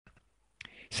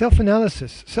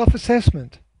Self-analysis,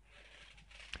 self-assessment,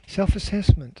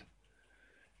 self-assessment.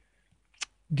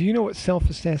 Do you know what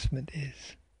self-assessment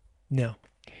is? No.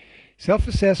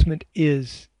 Self-assessment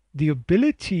is the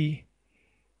ability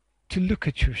to look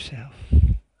at yourself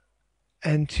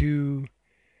and to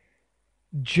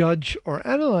judge or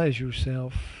analyze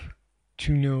yourself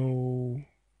to know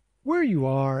where you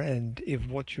are and if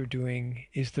what you're doing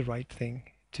is the right thing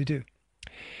to do.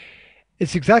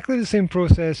 It's exactly the same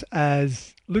process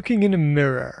as looking in a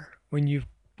mirror when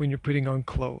you're putting on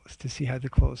clothes to see how the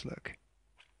clothes look,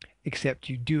 except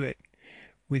you do it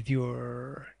with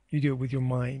your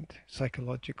mind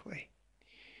psychologically.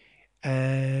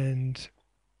 And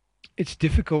it's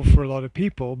difficult for a lot of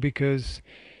people because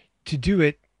to do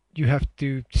it you have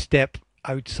to step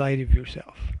outside of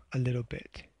yourself a little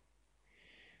bit.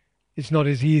 It's not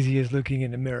as easy as looking in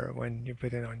the mirror when you're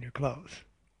putting on your clothes.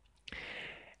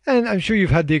 And I'm sure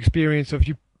you've had the experience of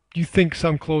you think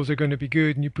some clothes are going to be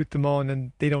good and you put them on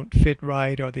and they don't fit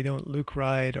right or they don't look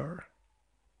right or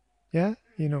yeah,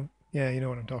 you know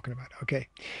what I'm talking about. Okay.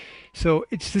 So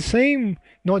it's the same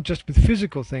not just with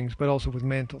physical things but also with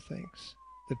mental things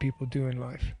that people do in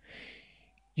life.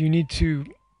 You need to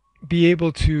be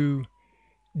able to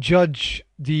judge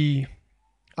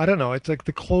I don't know, it's like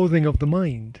the clothing of the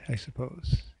mind, I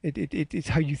suppose. It's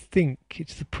how you think,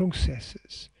 it's the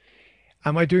processes.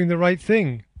 Am I doing the right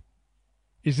thing?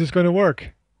 Is this going to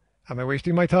work? Am I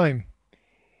wasting my time?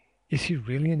 Is he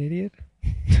really an idiot?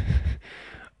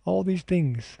 All these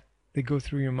things that go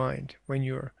through your mind when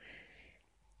you're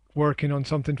working on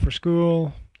something for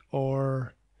school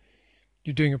or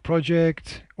you're doing a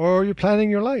project or you're planning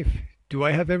your life. Do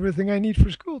I have everything I need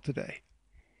for school today?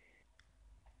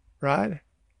 Right?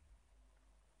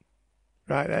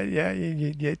 Right. Yeah,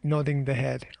 you're nodding the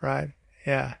head. Right.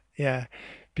 Yeah. Yeah.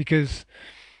 Because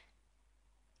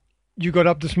you got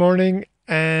up this morning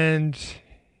and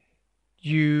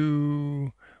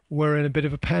you were in a bit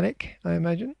of a panic, I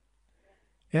imagine.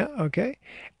 Yeah. Okay.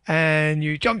 And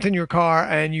you jumped in your car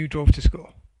and you drove to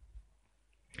school.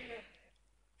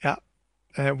 Yeah.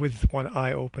 With one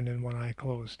eye open and one eye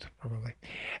closed, probably.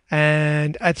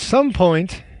 And at some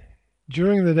point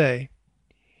during the day,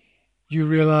 you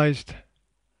realized,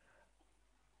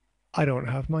 I don't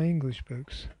have my English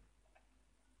books.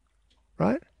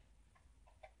 Right?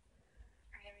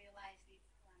 I realized it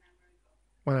 1 hour ago.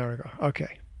 1 hour ago.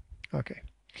 Okay. Okay.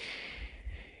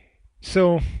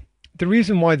 So the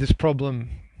reason why this problem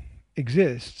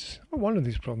exists, or one of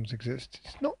these problems exists,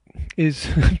 is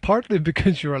partly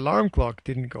because your alarm clock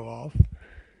didn't go off.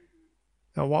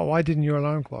 Now, why didn't your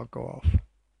alarm clock go off?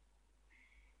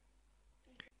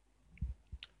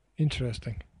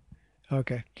 Interesting.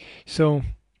 Okay. So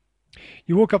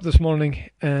you woke up this morning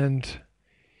and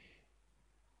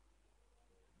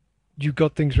you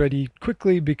got things ready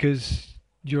quickly because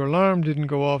your alarm didn't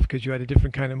go off because you had a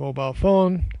different kind of mobile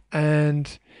phone.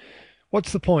 And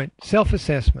what's the point?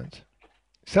 Self-assessment.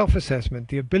 Self-assessment,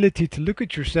 the ability to look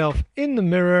at yourself in the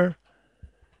mirror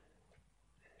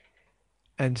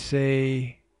and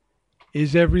say,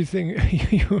 is everything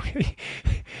you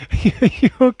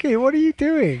okay? What are you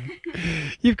doing?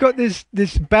 You've got this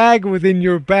bag within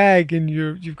your bag and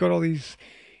you've got all these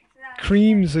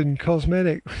creams and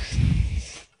cosmetic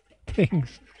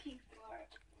things. Looking for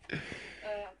a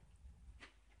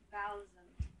balsam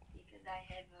because I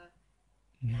have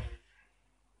a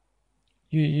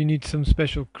You need some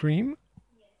special cream?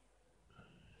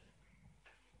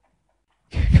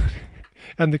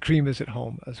 And the cream is at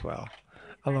home as well,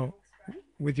 along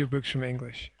with your books from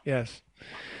English. Yes.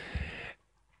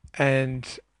 And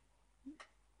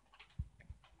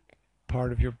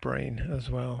part of your brain as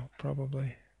well,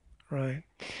 probably. Right.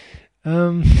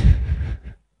 Um,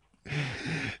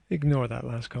 ignore that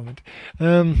last comment.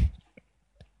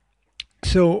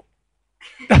 So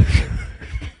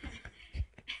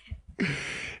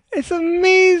it's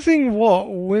amazing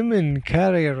what women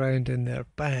carry around in their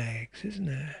bags, isn't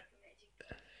it?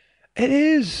 It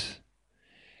is.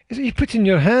 You put in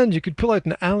your hand, you could pull out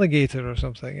an alligator or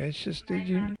something. It's just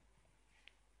I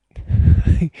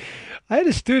had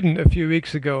a student a few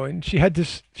weeks ago, and she had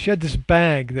this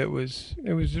bag that was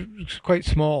quite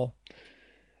small,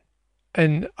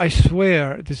 and I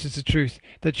swear this is the truth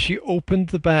that she opened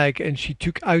the bag and she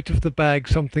took out of the bag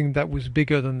something that was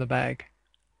bigger than the bag.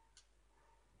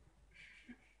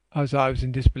 I was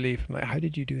in disbelief. I'm like, how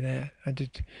did you do that?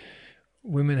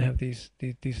 Women have these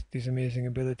amazing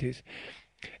abilities.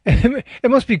 It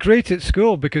must be great at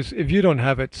school because if you don't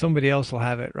have it, somebody else will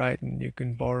have it, right? And you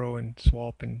can borrow and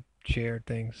swap and share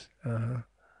things.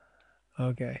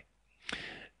 Okay.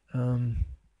 Um,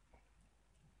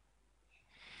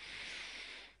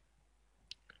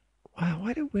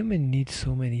 Why do women need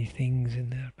so many things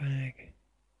in their bag?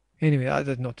 Anyway,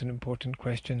 that's not an important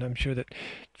question. I'm sure that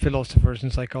philosophers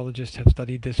and psychologists have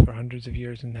studied this for hundreds of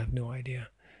years and have no idea.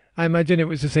 I imagine it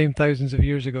was the same thousands of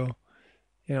years ago.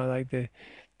 You know, like the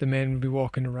men would be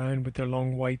walking around with their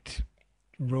long white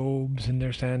robes and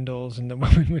their sandals, and the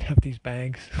women would have these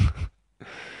bags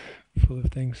full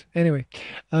of things. Anyway,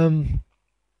 um,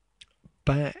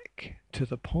 back to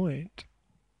the point.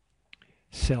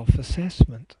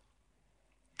 Self-assessment.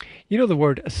 You know the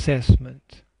word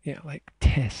assessment, yeah, like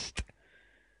test,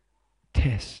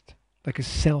 like a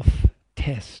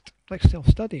self-test, like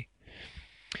self-study.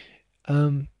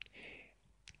 Um,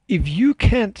 if you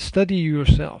can't study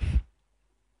yourself,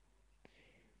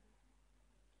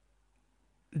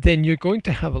 then you're going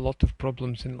to have a lot of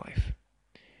problems in life,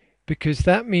 because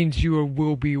that means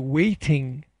will be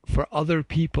waiting for other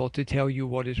people to tell you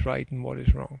what is right and what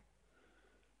is wrong.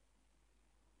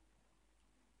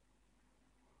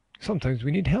 Sometimes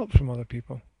we need help from other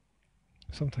people.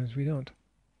 Sometimes we don't.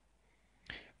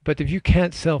 But if you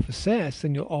can't self-assess,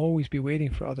 then you'll always be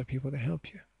waiting for other people to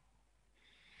help you.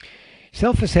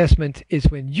 Self-assessment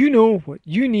is when you know what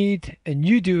you need and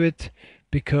you do it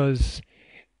because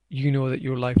you know that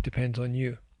your life depends on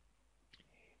you.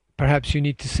 Perhaps you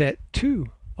need to set 2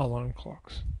 alarm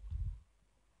clocks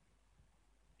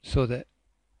so that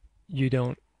you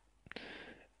don't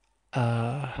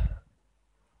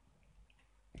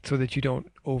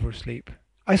oversleep.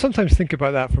 I sometimes think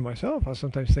about that for myself. I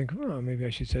sometimes think, oh, maybe I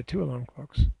should set 2 alarm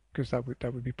clocks because that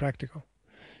would be practical.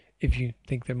 If you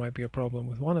think there might be a problem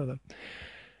with one of them.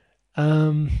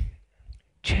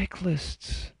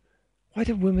 Checklists. Why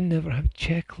do women never have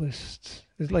checklists?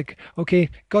 It's like, okay,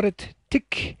 got it,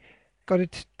 tick, got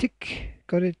it, tick,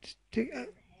 got it, tick.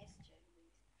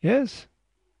 Yes.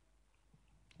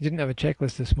 You didn't have a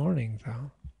checklist this morning,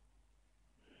 though.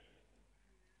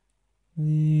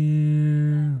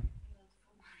 Yeah.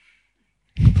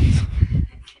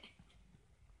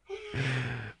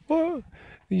 Well,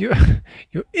 you're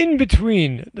in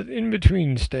between, the in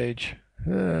between stage.